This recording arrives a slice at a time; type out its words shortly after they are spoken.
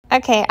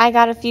Okay, I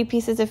got a few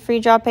pieces of free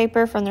draw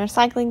paper from the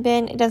recycling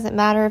bin. It doesn't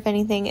matter if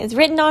anything is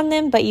written on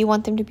them, but you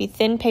want them to be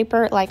thin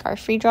paper like our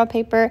free draw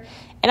paper.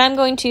 And I'm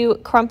going to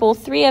crumple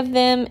 3 of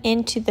them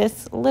into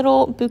this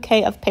little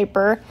bouquet of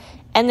paper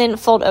and then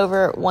fold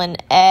over one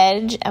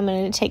edge. I'm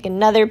going to take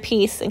another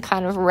piece and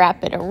kind of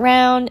wrap it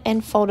around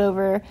and fold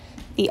over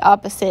the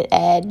opposite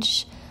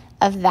edge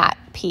of that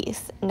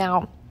piece.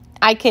 Now,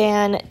 I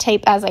can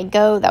tape as I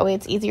go, that way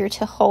it's easier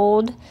to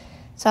hold.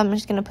 So I'm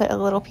just going to put a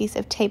little piece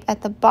of tape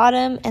at the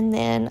bottom, and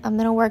then I'm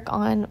going to work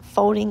on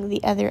folding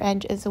the other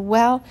edge as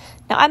well.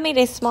 Now, I made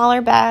a smaller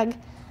bag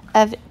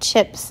of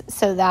chips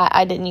so that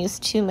I didn't use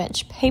too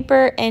much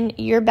paper, and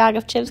your bag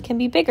of chips can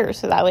be bigger.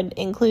 So that would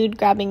include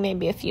grabbing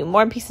maybe a few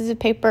more pieces of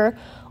paper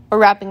or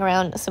wrapping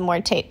around some more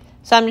tape.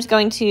 So I'm just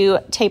going to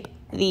tape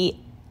the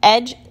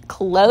edge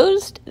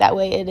closed. That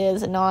way it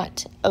is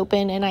not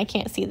open and I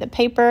can't see the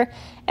paper.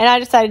 And I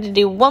decided to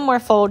do one more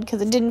fold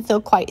because it didn't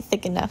feel quite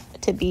thick enough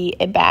to be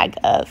a bag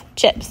of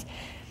chips.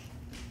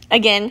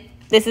 Again,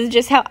 this is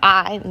just how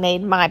I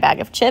made my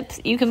bag of chips.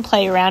 You can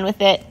play around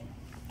with it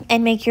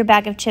and make your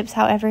bag of chips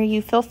however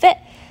you feel fit.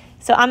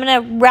 So I'm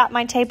going to wrap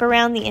my tape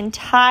around the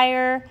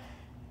entire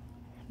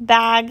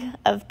bag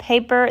of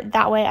paper.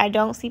 That way I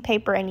don't see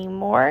paper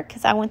anymore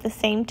because I want the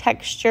same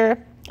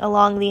texture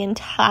along the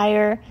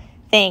entire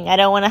thing. I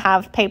don't want to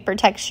have paper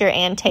texture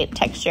and tape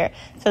texture.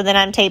 So then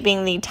I'm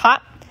taping the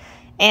top,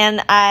 and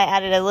I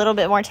added a little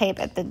bit more tape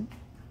at the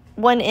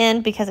one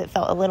end because it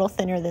felt a little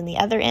thinner than the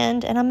other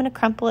end, and I'm going to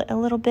crumple it a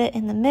little bit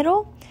in the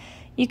middle.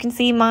 You can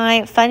see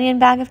my Funyun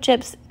bag of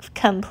chips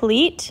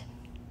complete.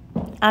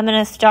 I'm going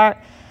to start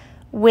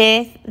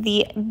with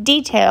the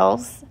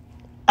details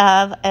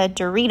of a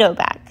Dorito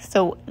bag.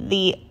 So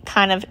the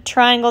kind of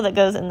triangle that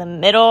goes in the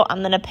middle, I'm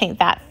going to paint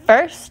that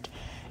first.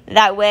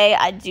 That way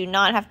I do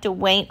not have to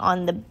wait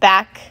on the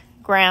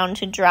background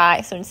to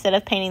dry. So instead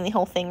of painting the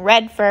whole thing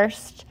red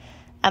first,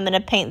 I'm going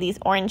to paint these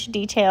orange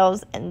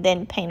details and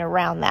then paint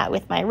around that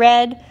with my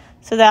red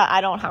so that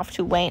I don't have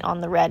to wait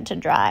on the red to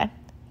dry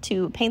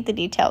to paint the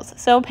details.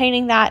 So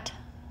painting that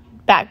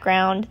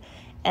background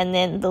and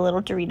then the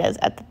little Doritos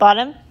at the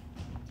bottom,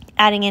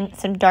 adding in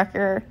some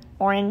darker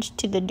orange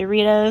to the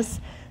Doritos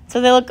so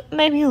they look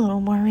maybe a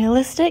little more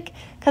realistic.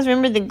 Because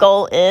remember, the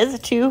goal is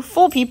to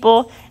fool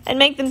people and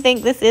make them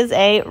think this is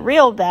a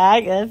real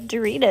bag of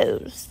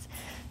Doritos.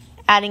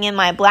 Adding in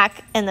my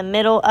black in the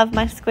middle of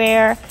my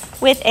square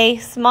with a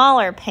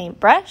smaller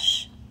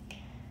paintbrush.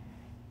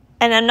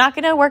 And I'm not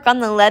going to work on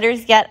the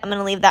letters yet. I'm going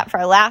to leave that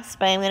for last,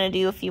 but I'm going to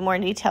do a few more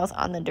details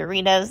on the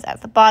Doritos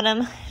at the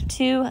bottom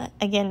to,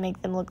 again,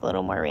 make them look a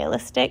little more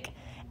realistic.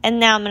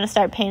 And now I'm going to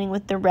start painting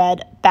with the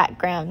red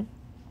background.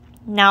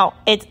 Now,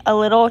 it's a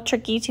little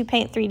tricky to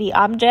paint 3D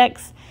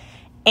objects,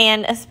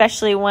 and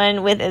especially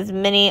one with as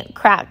many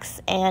cracks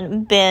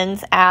and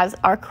bends as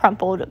are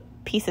crumpled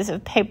pieces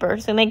of paper.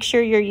 So make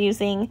sure you're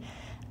using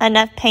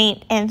enough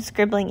paint and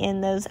scribbling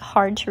in those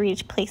hard to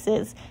reach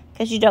places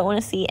because you don't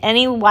want to see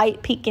any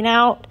white peeking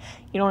out.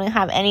 You don't want to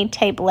have any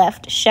tape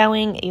left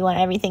showing. You want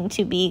everything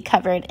to be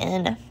covered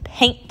in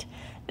paint.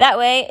 That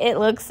way it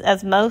looks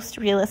as most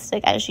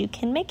realistic as you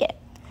can make it.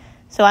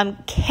 So I'm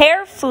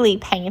carefully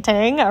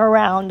painting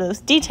around those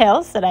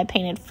details that I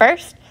painted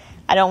first.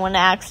 I don't want to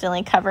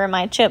accidentally cover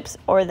my chips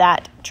or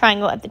that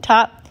triangle at the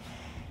top.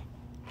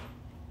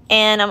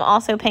 And I'm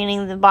also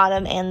painting the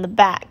bottom and the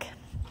back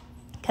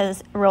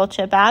because roll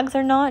chip bags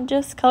are not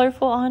just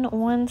colorful on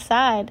one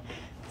side.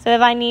 So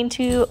if I need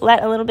to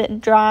let a little bit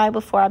dry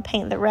before I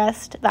paint the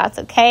rest, that's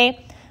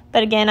okay.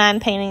 But again, I'm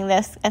painting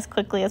this as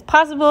quickly as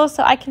possible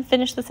so I can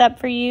finish this up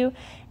for you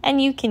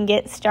and you can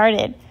get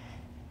started.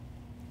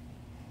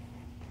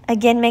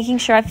 Again, making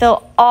sure I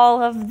fill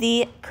all of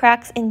the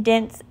cracks and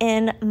dents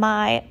in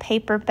my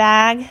paper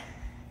bag.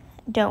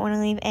 Don't want to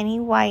leave any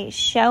white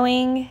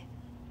showing.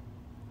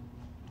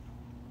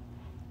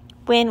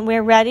 When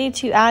we're ready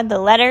to add the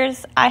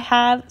letters, I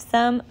have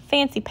some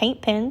fancy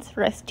paint pens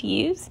for us to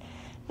use.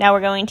 Now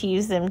we're going to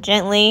use them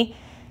gently,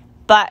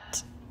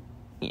 but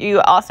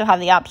you also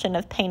have the option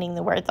of painting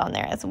the words on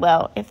there as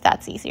well if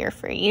that's easier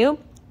for you.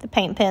 The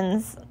paint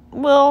pens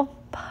will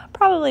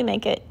probably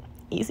make it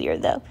easier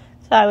though.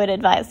 So I would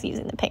advise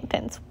using the paint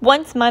pens.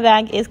 Once my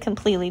bag is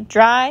completely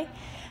dry,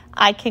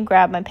 I can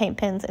grab my paint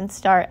pens and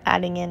start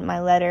adding in my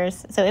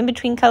letters. So in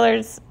between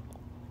colors,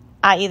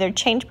 I either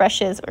changed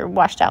brushes or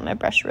washed out my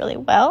brush really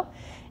well.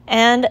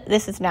 And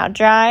this is now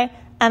dry.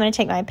 I'm going to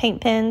take my paint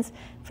pens.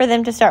 For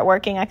them to start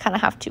working, I kind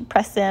of have to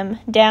press them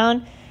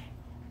down.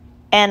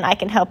 And I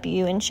can help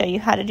you and show you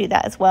how to do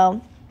that as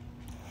well.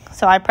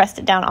 So I pressed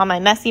it down on my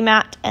messy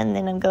mat, and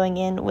then I'm going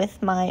in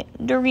with my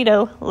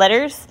Dorito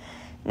letters.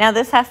 Now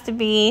this has to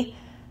be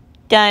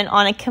done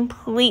on a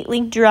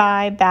completely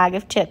dry bag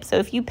of chips. So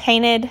if you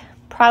painted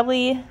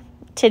probably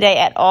today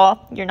at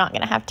all, you're not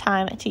going to have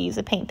time to use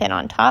a paint pen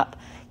on top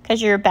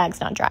because your bag's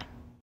not dry.